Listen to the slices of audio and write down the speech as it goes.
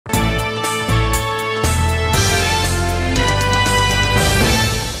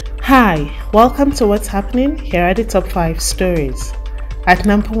Hi, welcome to What's Happening. Here are the top 5 stories. At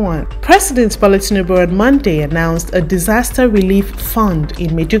number 1, President Bola Tinubu on Monday announced a disaster relief fund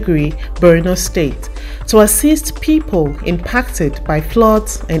in Maiduguri, Borno State, to assist people impacted by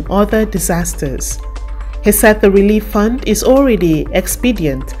floods and other disasters. He said the relief fund is already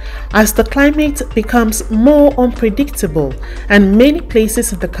expedient as the climate becomes more unpredictable and many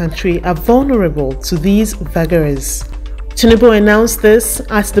places in the country are vulnerable to these vagaries. Tinubu announced this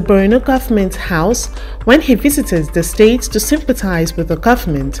at the Borno Government House when he visited the state to sympathize with the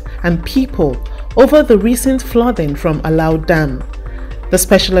government and people over the recent flooding from Alau Dam. The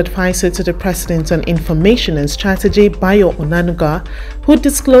special advisor to the President on Information and Strategy, Bayo Onanuga, who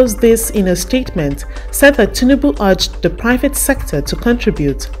disclosed this in a statement, said that Tinubu urged the private sector to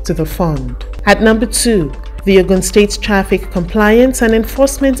contribute to the fund. At number 2, the Ogun State Traffic Compliance and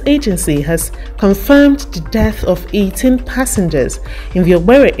Enforcement Agency has confirmed the death of 18 passengers in the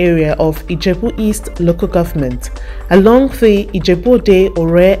Owerri area of Ijebu-East local government along the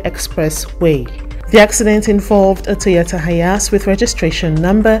Ijebu-Ode Expressway. The accident involved a Toyota Hiace with registration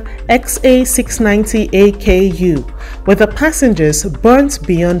number XA690AKU, where the passengers burnt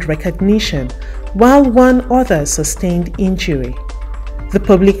beyond recognition, while one other sustained injury. The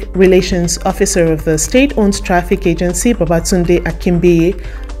Public Relations Officer of the state-owned traffic agency, Babatunde Akimbiye,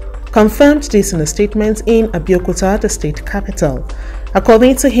 confirmed this in a statement in Abeokuta, the state capital.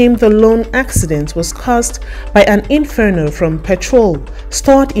 According to him, the lone accident was caused by an inferno from petrol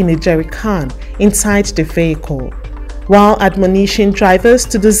stored in a jerry can inside the vehicle. While admonishing drivers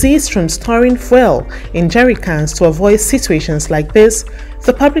to desist from storing fuel in jerry cans to avoid situations like this,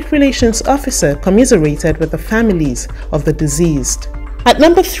 the Public Relations Officer commiserated with the families of the deceased. At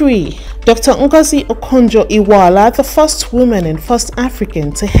number 3, Dr. Ngozi Okonjo-Iweala, the first woman and first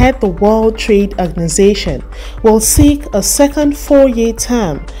African to head the World Trade Organization, will seek a second 4-year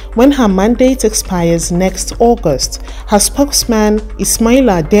term when her mandate expires next August, her spokesman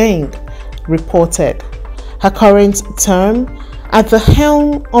Ismaila Dieng reported. Her current term at the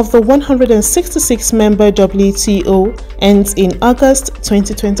helm of the 166-member WTO ends in August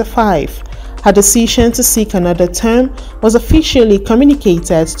 2025. Her decision to seek another term was officially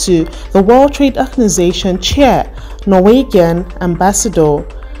communicated to the World Trade Organization Chair, Norwegian Ambassador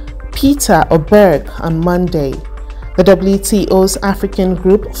Peter Oberg on Monday. The WTO's African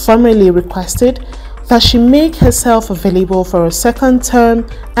group formally requested that she make herself available for a second term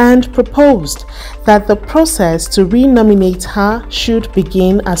and proposed that the process to renominate her should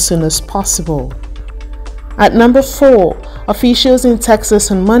begin as soon as possible. At number 4, officials in Texas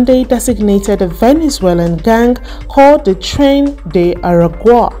on Monday designated a Venezuelan gang called the Tren de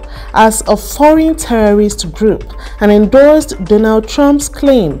Aragua as a foreign terrorist group and endorsed Donald Trump's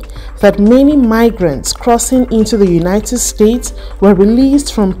claim that many migrants crossing into the United States were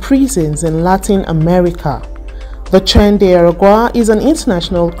released from prisons in Latin America. The Tren de Aragua is an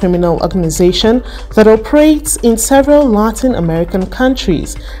international criminal organization that operates in several Latin American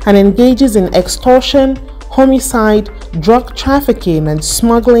countries and engages in extortion, homicide, drug trafficking, and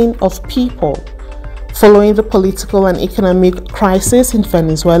smuggling of people. Following the political and economic crisis in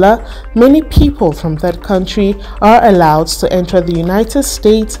Venezuela, many people from that country are allowed to enter the United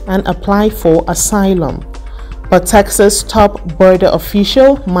States and apply for asylum. But Texas top border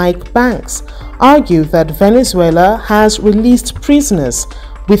official Mike Banks argued that Venezuela has released prisoners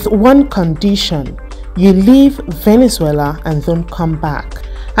with one condition: you leave Venezuela and don't come back.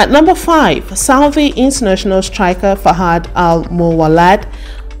 At number 5, Saudi international striker Fahad Al-Muwallad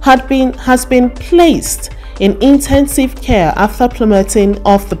has been placed in intensive care after plummeting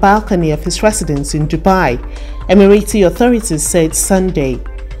off the balcony of his residence in Dubai, Emirati authorities said Sunday.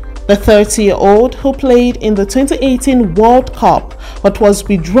 The 30-year-old, who played in the 2018 World Cup but was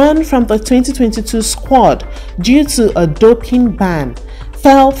withdrawn from the 2022 squad due to a doping ban,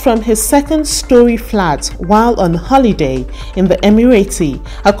 fell from his second-story flat while on holiday in the Emirati,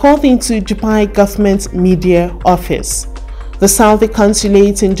 according to Dubai government media office. The Saudi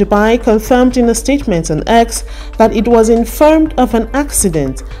consulate in Dubai confirmed in a statement on X that it was informed of an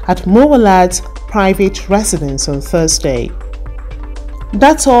accident at Muwallad's private residence on Thursday.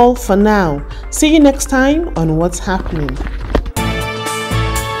 That's all for now. See you next time on What's Happening.